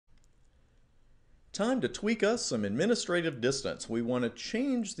Time to tweak us some administrative distance. We want to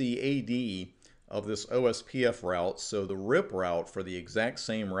change the AD of this OSPF route so the RIP route for the exact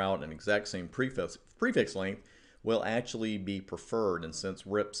same route and exact same prefix length will actually be preferred. And since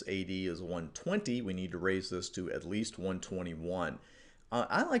RIP's AD is 120, we need to raise this to at least 121.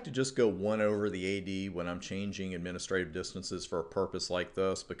 I like to just go 1 over the AD when I'm changing administrative distances for a purpose like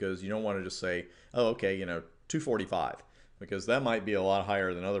this, because you don't want to just say, oh, okay, 245, because that might be a lot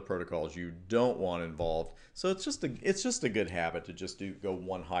higher than other protocols you don't want involved. So it's just a good habit to just go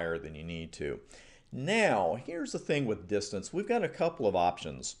 1 higher than you need to. Now, here's the thing with distance. We've got a couple of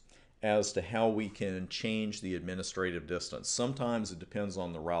options as to how we can change the administrative distance. Sometimes it depends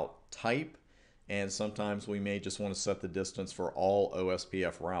on the route type, and sometimes we may just want to set the distance for all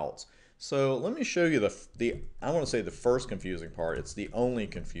OSPF routes. So let me show you I want to say the first confusing part. It's the only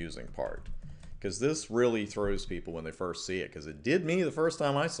confusing part, because this really throws people when they first see it, because it did me the first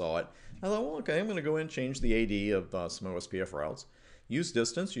time I saw it. I thought, well, okay, I'm going to go in and change the AD of some OSPF routes. Use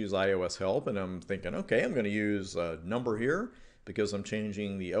distance, use iOS help, and I'm thinking, okay, I'm going to use a number here because I'm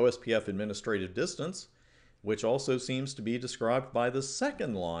changing the OSPF administrative distance, which also seems to be described by the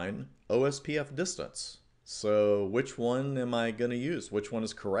second line, OSPF distance. So which one am I going to use? Which one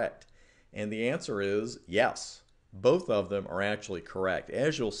is correct? And the answer is yes. Both of them are actually correct.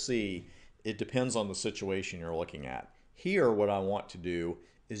 As you'll see, it depends on the situation you're looking at. Here, what I want to do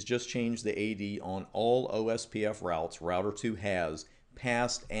is just change the AD on all OSPF routes Router 2 has,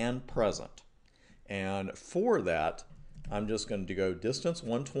 past and present. And for that, I'm just going to go distance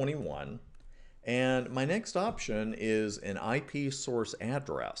 121. And my next option is an IP source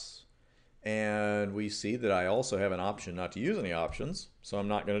address. And we see that I also have an option not to use any options, so I'm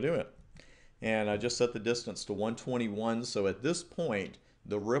not going to do it. And I just set the distance to 121, so at this point,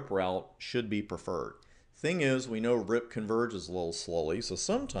 the RIP route should be preferred. Thing is, we know RIP converges a little slowly, so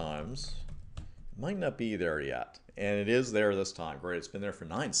sometimes it might not be there yet. And it is there this time. Great, it's been there for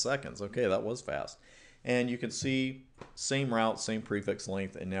 9 seconds. Okay, that was fast. And you can see same route, same prefix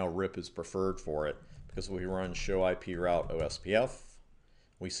length, and now RIP is preferred for it, because we run show IP route OSPF.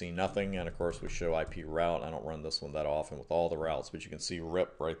 We see nothing, and of course we show IP route. I don't run this one that often with all the routes, but you can see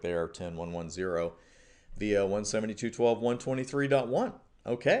RIP right there, 10110 via 172.12.123.1.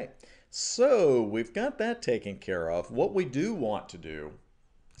 Okay, so we've got that taken care of. What we do want to do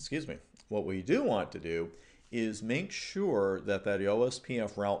is make sure that that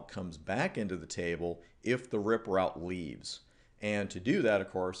OSPF route comes back into the table if the RIP route leaves. And to do that, of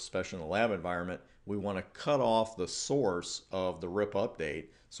course, especially in a lab environment, we want to cut off the source of the RIP update.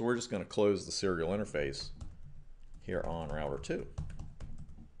 So we're just going to close the serial interface here on Router 2.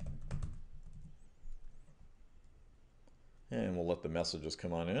 And we'll let the messages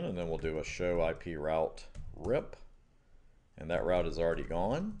come on in, and then we'll do a show IP route RIP. And that route is already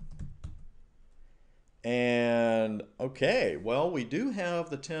gone. And okay, well, we do have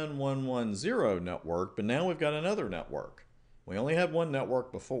the 10110 network, but now we've got another network. We only had one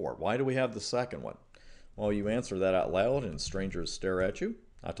network before. Why do we have the second one? Well, you answer that out loud and strangers stare at you.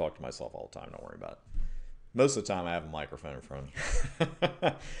 I talk to myself all the time, don't worry about it. Most of the time I have a microphone in front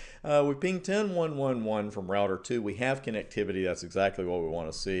of me. We ping 10111 from Router 2. We have connectivity. That's exactly what we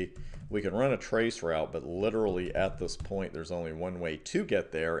want to see. We can run a trace route, but literally at this point there's only one way to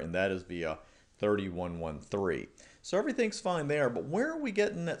get there, and that is via 3113. So everything's fine there, but where are we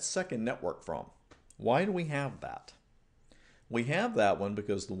getting that second network from? Why do we have that? We have that one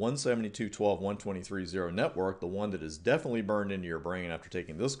because the 172.12.123.0 network, the one that is definitely burned into your brain after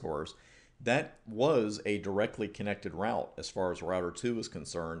taking this course, that was a directly connected route as far as Router 2 is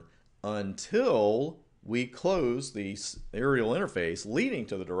concerned until we close the serial interface leading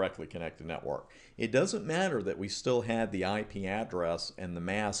to the directly connected network. It doesn't matter that we still had the IP address and the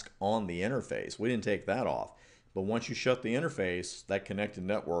mask on the interface. We didn't take that off. But once you shut the interface, that connected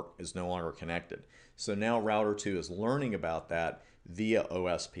network is no longer connected. So now Router 2 is learning about that via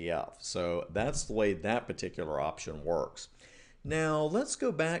OSPF. So that's the way that particular option works. Now let's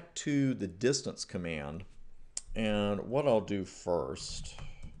go back to the distance command, and what I'll do first,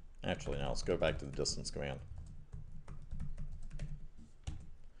 actually now let's go back to the distance command.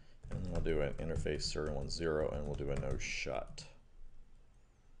 And then I'll do an interface serial 10 and we'll do a no shut.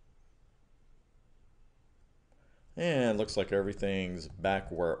 And looks like everything's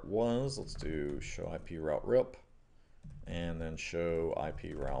back where it was. Let's do show IP route RIP and then show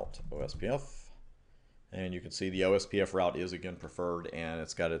IP route OSPF. And you can see the OSPF route is again preferred, and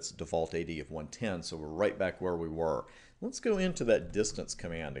it's got its default AD of 110, so we're right back where we were. Let's go into that distance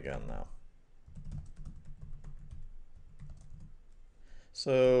command again now.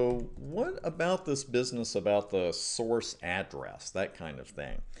 So what about this business about the source address, that kind of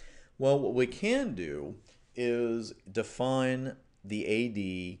thing? Well, what we can do is define the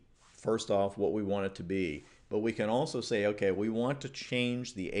AD, first off, what we want it to be. But we can also say, okay, we want to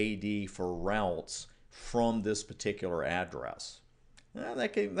change the AD for routes from this particular address.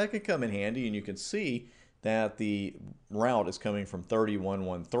 That can come in handy, and you can see that the route is coming from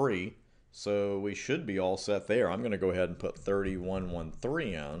 3113, so we should be all set there. I'm going to go ahead and put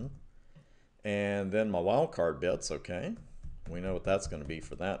 3113 in, and then my wildcard bits, okay. We know what that's going to be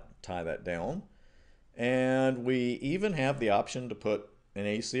for that, tie that down. And we even have the option to put an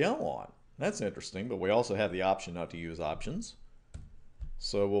ACL on. That's interesting, but we also have the option not to use options.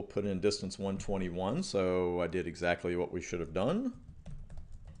 So we'll put in distance 121, so I did exactly what we should have done.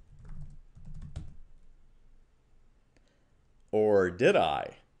 Or did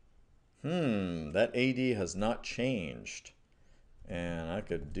I? That AD has not changed. And I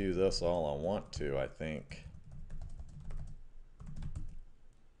could do this all I want to, I think.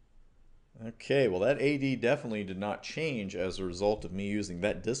 Okay, well that AD definitely did not change as a result of me using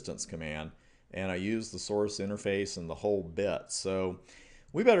that distance command, and I used the source interface and the whole bit. So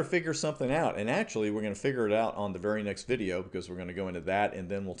we better figure something out, and actually we're going to figure it out on the very next video, because we're going to go into that and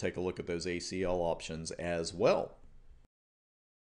then we'll take a look at those ACL options as well.